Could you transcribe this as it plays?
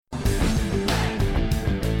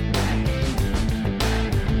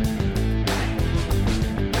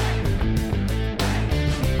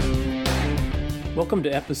Welcome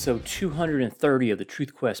to episode 230 of the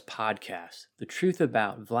Truth Quest podcast, the truth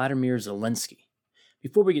about Vladimir Zelensky.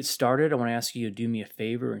 Before we get started, I want to ask you to do me a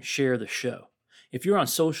favor and share the show. If you're on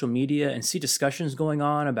social media and see discussions going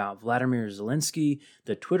on about Vladimir Zelensky,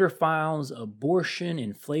 the Twitter files, abortion,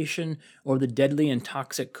 inflation, or the deadly and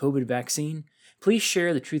toxic COVID vaccine, please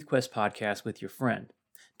share the Truth Quest podcast with your friend.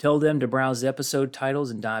 Tell them to browse the episode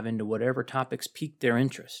titles and dive into whatever topics pique their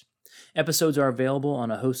interest. Episodes are available on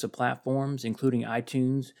a host of platforms, including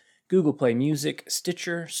iTunes, Google Play Music,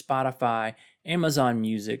 Stitcher, Spotify, Amazon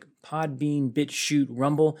Music, Podbean, BitChute,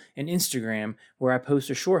 Rumble, and Instagram, where I post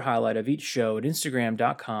a short highlight of each show at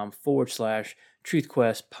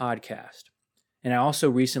instagram.com/TruthQuestPodcast. And I also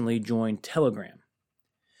recently joined Telegram.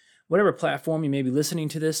 Whatever platform you may be listening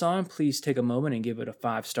to this on, please take a moment and give it a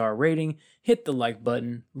 5-star rating, hit the like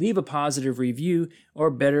button, leave a positive review, or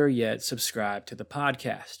better yet, subscribe to the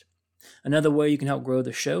podcast. Another way you can help grow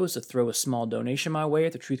the show is to throw a small donation my way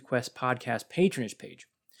at the Truth Quest podcast patronage page.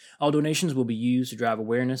 All donations will be used to drive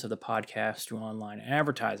awareness of the podcast through online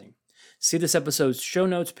advertising. See this episode's show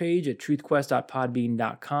notes page at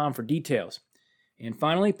truthquest.podbean.com for details. And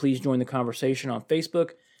finally, please join the conversation on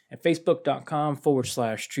Facebook at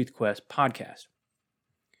facebook.com/truthquestpodcast.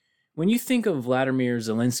 When you think of Vladimir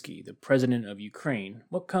Zelensky, the president of Ukraine,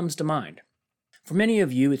 what comes to mind? For many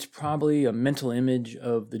of you, it's probably a mental image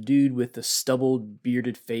of the dude with the stubbled,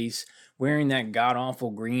 bearded face wearing that god-awful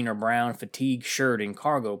green or brown fatigue shirt and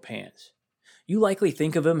cargo pants. You likely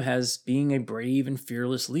think of him as being a brave and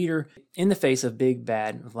fearless leader in the face of big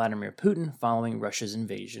bad Vladimir Putin following Russia's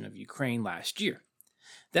invasion of Ukraine last year.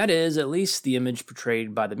 That is at least the image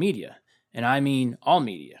portrayed by the media, and I mean all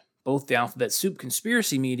media, both the alphabet soup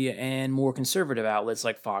conspiracy media and more conservative outlets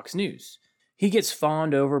like Fox News. He gets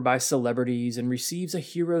fawned over by celebrities and receives a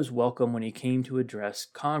hero's welcome when he came to address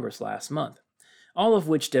Congress last month, all of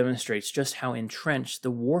which demonstrates just how entrenched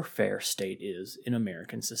the warfare state is in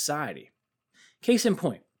American society. Case in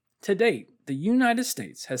point, to date, the United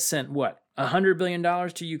States has sent, $100 billion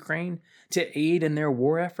to Ukraine to aid in their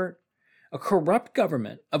war effort? A corrupt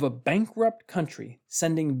government of a bankrupt country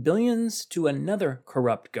sending billions to another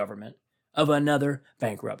corrupt government of another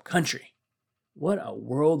bankrupt country. What a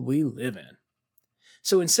world we live in.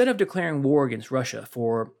 So instead of declaring war against Russia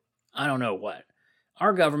for, I don't know what,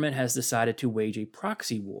 our government has decided to wage a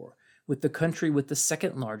proxy war with the country with the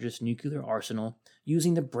second largest nuclear arsenal,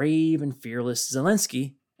 using the brave and fearless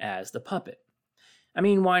Zelensky as the puppet. I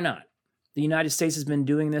mean, why not? The United States has been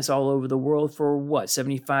doing this all over the world for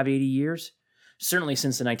 75, 80 years? Certainly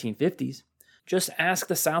since the 1950s. Just ask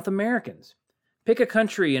the South Americans. Pick a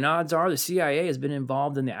country and odds are the CIA has been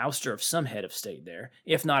involved in the ouster of some head of state there,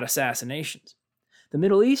 if not assassinations. The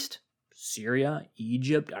Middle East? Syria,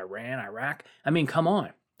 Egypt, Iran, Iraq. I mean, come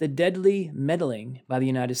on. The deadly meddling by the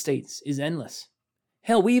United States is endless.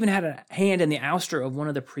 Hell, we even had a hand in the ouster of one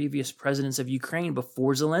of the previous presidents of Ukraine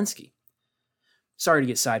before Zelensky. Sorry to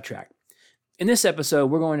get sidetracked. In this episode,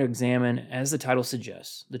 we're going to examine, as the title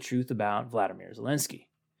suggests, the truth about Vladimir Zelensky.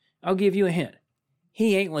 I'll give you a hint.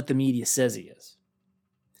 He ain't what the media says he is.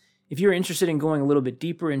 If you're interested in going a little bit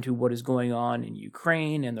deeper into what is going on in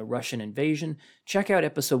Ukraine and the Russian invasion, check out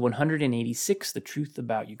episode 186, The Truth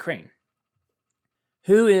About Ukraine.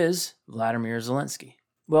 Who is Vladimir Zelensky?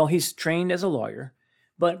 Well, he's trained as a lawyer,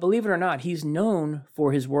 but believe it or not, he's known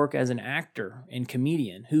for his work as an actor and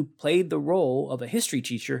comedian who played the role of a history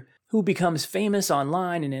teacher who becomes famous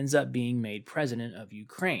online and ends up being made president of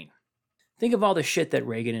Ukraine. Think of all the shit that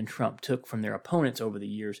Reagan and Trump took from their opponents over the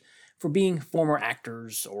years for being former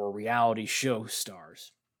actors or reality show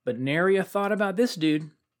stars. But nary a thought about this dude.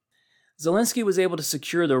 Zelensky was able to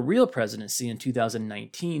secure the real presidency in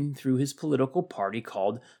 2019 through his political party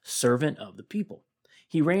called Servant of the People.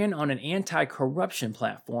 He ran on an anti-corruption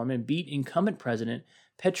platform and beat incumbent president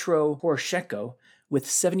Petro Poroshenko with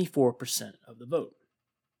 74% of the vote.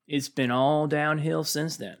 It's been all downhill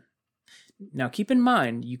since then. Now keep in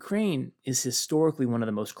mind, Ukraine is historically one of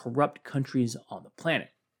the most corrupt countries on the planet.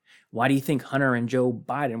 Why do you think Hunter and Joe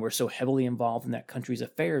Biden were so heavily involved in that country's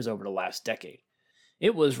affairs over the last decade?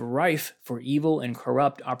 It was rife for evil and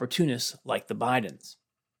corrupt opportunists like the Bidens.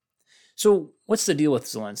 So what's the deal with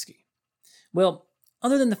Zelensky? Well,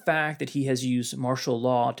 other than the fact that he has used martial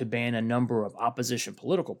law to ban a number of opposition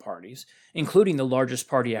political parties, including the largest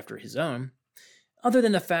party after his own, other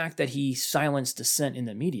than the fact that he silenced dissent in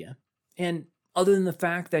the media, and other than the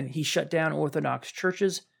fact that he shut down Orthodox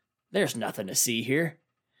churches, there's nothing to see here.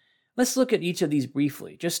 Let's look at each of these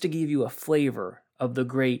briefly, just to give you a flavor of the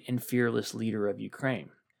great and fearless leader of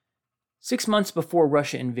Ukraine. 6 months before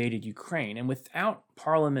Russia invaded Ukraine, and without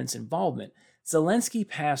Parliament's involvement, Zelensky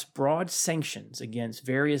passed broad sanctions against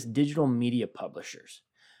various digital media publishers.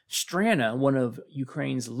 Strana, one of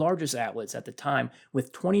Ukraine's largest outlets at the time,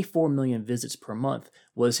 with 24 million visits per month,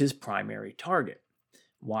 was his primary target.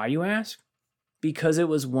 Why, you ask? Because it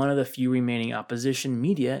was one of the few remaining opposition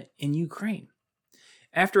media in Ukraine.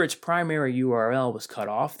 After its primary URL was cut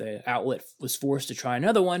off, the outlet was forced to try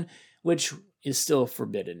another one, which is still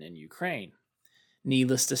forbidden in Ukraine.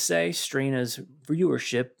 Needless to say, Strana's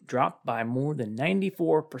viewership dropped by more than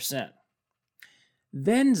 94%.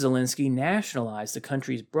 Then Zelensky nationalized the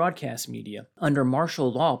country's broadcast media under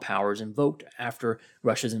martial law powers invoked after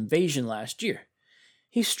Russia's invasion last year.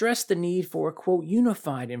 He stressed the need for a, quote,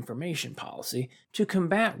 unified information policy to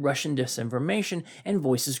combat Russian disinformation and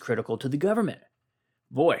voices critical to the government.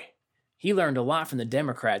 Boy, he learned a lot from the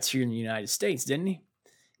Democrats here in the United States, didn't he?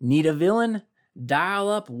 Need a villain? Dial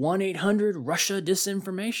up 1-800-RUSSIA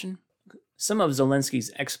disinformation. Some of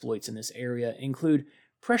Zelensky's exploits in this area include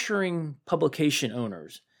pressuring publication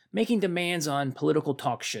owners, making demands on political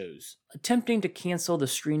talk shows, attempting to cancel the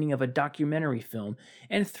screening of a documentary film,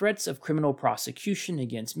 and threats of criminal prosecution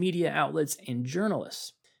against media outlets and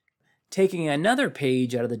journalists. Taking another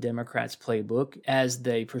page out of the Democrats' playbook as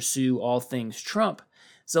they pursue all things Trump,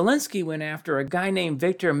 Zelensky went after a guy named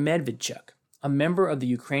Viktor Medvedchuk, a member of the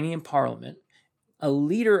Ukrainian parliament, a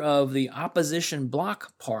leader of the opposition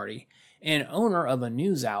Bloc Party, and owner of a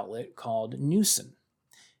news outlet called Newson.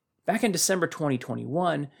 Back in December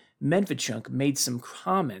 2021, Medvedchuk made some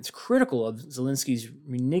comments critical of Zelensky's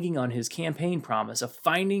reneging on his campaign promise of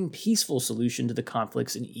finding peaceful solution to the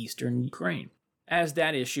conflicts in eastern Ukraine, as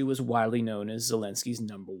that issue was widely known as Zelensky's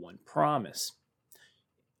number one promise.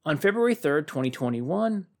 On February 3,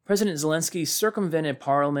 2021, President Zelensky circumvented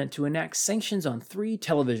Parliament to enact sanctions on 3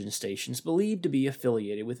 television stations believed to be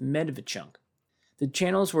affiliated with Medvedchuk. The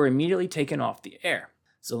channels were immediately taken off the air.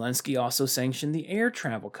 Zelensky also sanctioned the air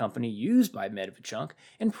travel company used by Medvedchuk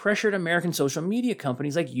and pressured American social media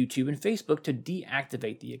companies like YouTube and Facebook to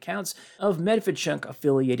deactivate the accounts of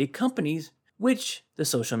Medvedchuk-affiliated companies, which the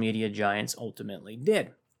social media giants ultimately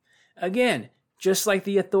did. Again, just like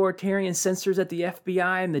the authoritarian censors at the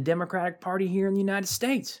FBI and the Democratic Party here in the United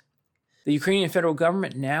States. The Ukrainian federal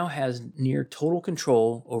government now has near total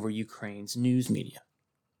control over Ukraine's news media.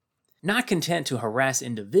 Not content to harass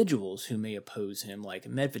individuals who may oppose him like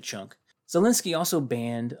Medvedchuk, Zelensky also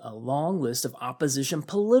banned a long list of opposition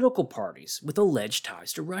political parties with alleged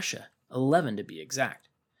ties to Russia, 11 to be exact.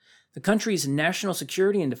 The country's National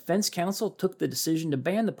Security and Defense Council took the decision to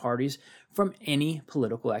ban the parties from any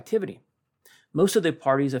political activity. Most of the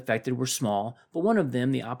parties affected were small, but one of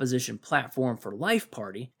them, the opposition Platform for Life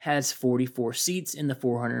Party, has 44 seats in the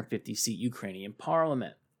 450-seat Ukrainian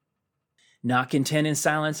parliament. Not content in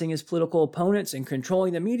silencing his political opponents and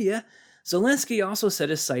controlling the media, Zelensky also set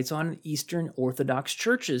his sights on Eastern Orthodox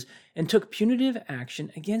churches and took punitive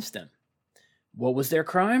action against them. What was their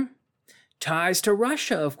crime? Ties to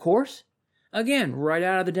Russia, of course. Again, right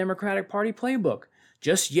out of the Democratic Party playbook.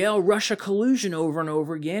 Just yell Russia collusion over and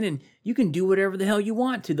over again, and you can do whatever the hell you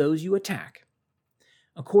want to those you attack.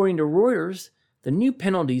 According to Reuters, the new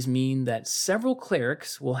penalties mean that several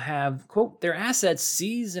clerics will have, quote, their assets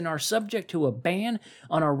seized and are subject to a ban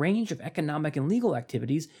on a range of economic and legal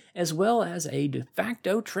activities, as well as a de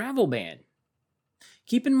facto travel ban.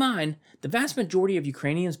 Keep in mind, the vast majority of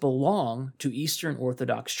Ukrainians belong to Eastern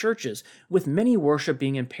Orthodox churches, with many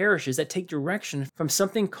worshiping in parishes that take direction from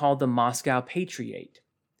something called the Moscow Patriarchate.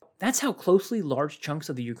 That's how closely large chunks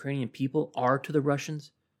of the Ukrainian people are to the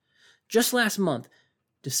Russians. Just last month,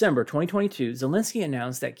 December 2022, Zelensky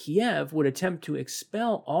announced that Kiev would attempt to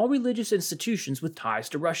expel all religious institutions with ties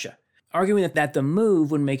to Russia, arguing that the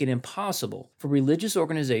move would make it impossible for religious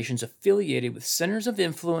organizations affiliated with centers of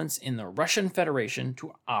influence in the Russian Federation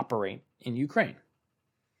to operate in Ukraine.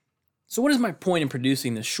 So what is my point in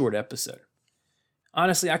producing this short episode?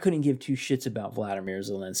 Honestly, I couldn't give 2 shits about Vladimir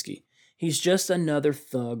Zelensky. He's just another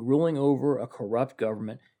thug ruling over a corrupt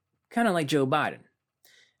government, kind of like Joe Biden.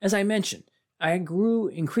 As I mentioned, I grew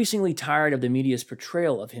increasingly tired of the media's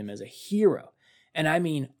portrayal of him as a hero, and I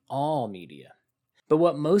mean all media. But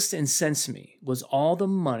what most incensed me was all the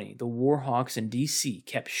money the warhawks in D.C.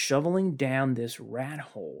 kept shoveling down this rat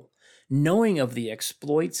hole, knowing of the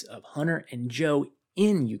exploits of Hunter and Joe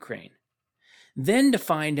in Ukraine. Then to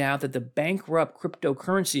find out that the bankrupt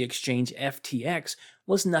cryptocurrency exchange FTX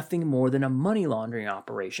was nothing more than a money laundering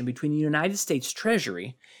operation between the United States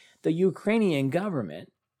Treasury, the Ukrainian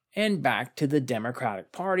government, and back to the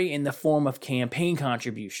Democratic Party in the form of campaign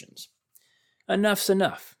contributions. Enough's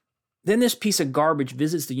enough. Then this piece of garbage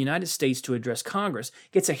visits the United States to address Congress,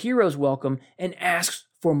 gets a hero's welcome, and asks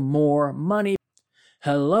for more money.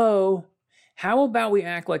 Hello? How about we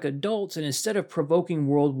act like adults and instead of provoking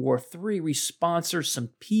World War III, we sponsor some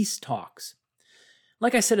peace talks?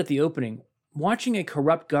 Like I said at the opening, watching a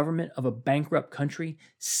corrupt government of a bankrupt country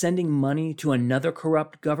sending money to another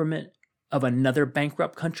corrupt government of another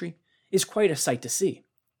bankrupt country is quite a sight to see.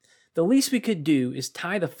 The least we could do is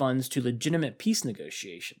tie the funds to legitimate peace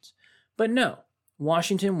negotiations. But no,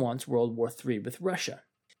 Washington wants World War III with Russia.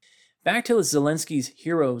 Back to Zelensky's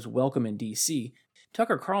hero's welcome in D.C.,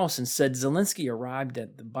 Tucker Carlson said Zelensky arrived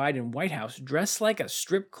at the Biden White House dressed like a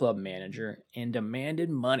strip club manager and demanded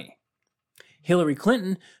money. Hillary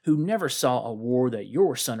Clinton, who never saw a war that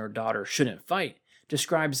your son or daughter shouldn't fight,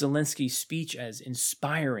 described Zelensky's speech as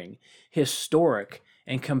inspiring, historic,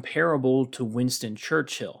 and comparable to Winston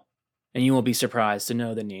Churchill. And you won't be surprised to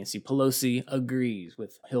know that Nancy Pelosi agrees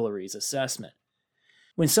with Hillary's assessment.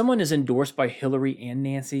 When someone is endorsed by Hillary and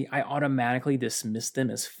Nancy, I automatically dismiss them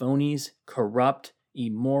as phonies, corrupt,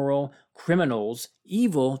 immoral, criminals,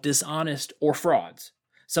 evil, dishonest, or frauds.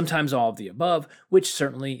 Sometimes all of the above, which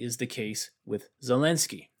certainly is the case with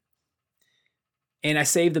Zelensky. And I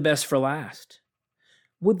saved the best for last.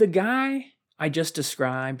 Would the guy I just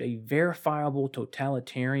described, a verifiable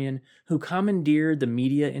totalitarian who commandeered the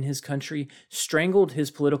media in his country, strangled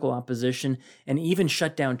his political opposition, and even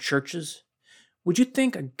shut down churches, would you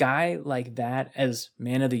think a guy like that as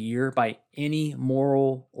Man of the Year by any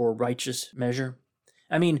moral or righteous measure?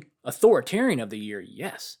 I mean, authoritarian of the year,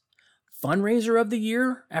 yes. Fundraiser of the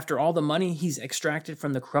year after all the money he's extracted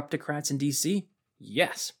from the corruptocrats in D.C.?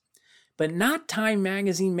 Yes. But not Time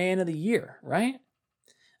Magazine Man of the Year, right?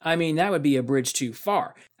 I mean, that would be a bridge too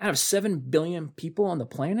far. Out of 7 billion people on the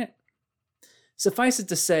planet? Suffice it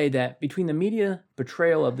to say that between the media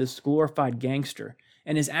portrayal of this glorified gangster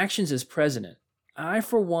and his actions as president, I,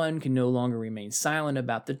 for one, can no longer remain silent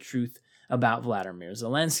about the truth about Vladimir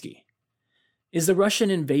Zelensky. Is the Russian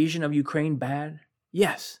invasion of Ukraine bad?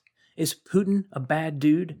 Yes. Is Putin a bad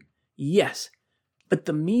dude? Yes. But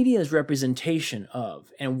the media's representation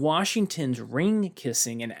of and Washington's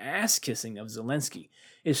ring-kissing and ass-kissing of Zelensky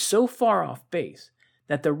is so far off base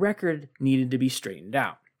that the record needed to be straightened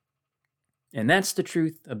out. And that's the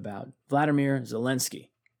truth about Vladimir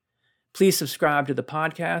Zelensky. Please subscribe to the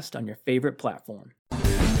podcast on your favorite platform.